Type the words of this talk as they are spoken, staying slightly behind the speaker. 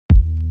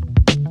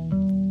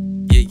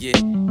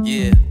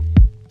Yeah.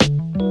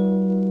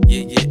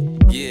 Yeah, yeah,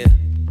 yeah.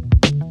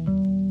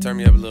 Turn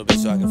me up a little bit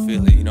so I can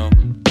feel it, you know?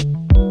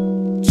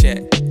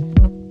 Check.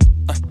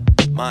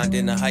 Mind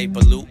in a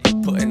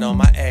hyperloop. Putting all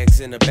my eggs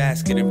in a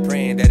basket and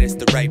praying that it's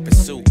the right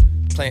pursuit.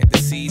 Plant the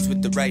seeds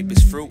with the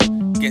ripest fruit.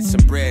 Get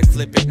some bread,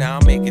 flip it, now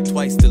I'll make it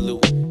twice the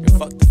loot. And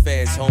fuck the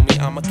feds, homie,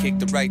 I'ma kick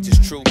the righteous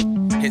truth.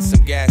 Hit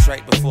some gas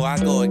right before I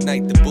go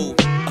ignite the booth.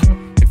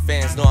 And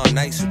fans know I'm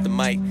nice with the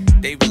mic.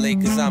 They relate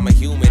cause I'm a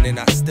human and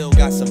I still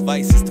got some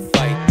vices to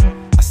fight.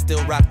 I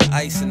still rock the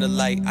ice in the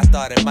light, I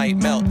thought it might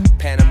melt.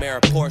 Panamera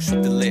Porsche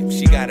with the lip,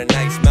 she got a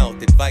nice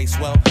melt. Advice,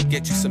 well,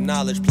 get you some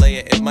knowledge,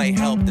 player, it might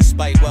help.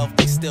 Despite wealth,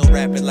 they still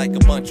rapping like a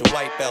bunch of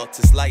white belts.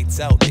 It's lights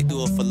out, they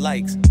do it for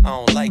likes, I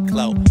don't like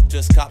clout.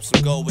 Just cop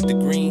some gold with the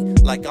green,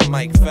 like I'm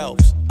Mike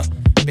Phelps.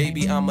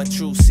 Baby, I'm a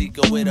true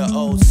seeker with an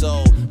old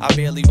soul. I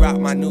barely rock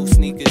my new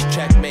sneakers,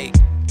 checkmate.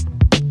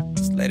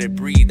 Just let it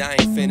breathe, I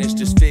ain't finished,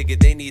 just figured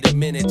they need a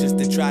minute just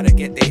to try to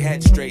get their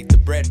head straight. The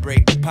bread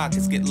break, the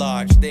pockets get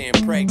large, they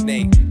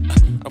impregnate.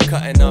 I'm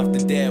cutting off the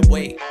dead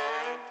weight.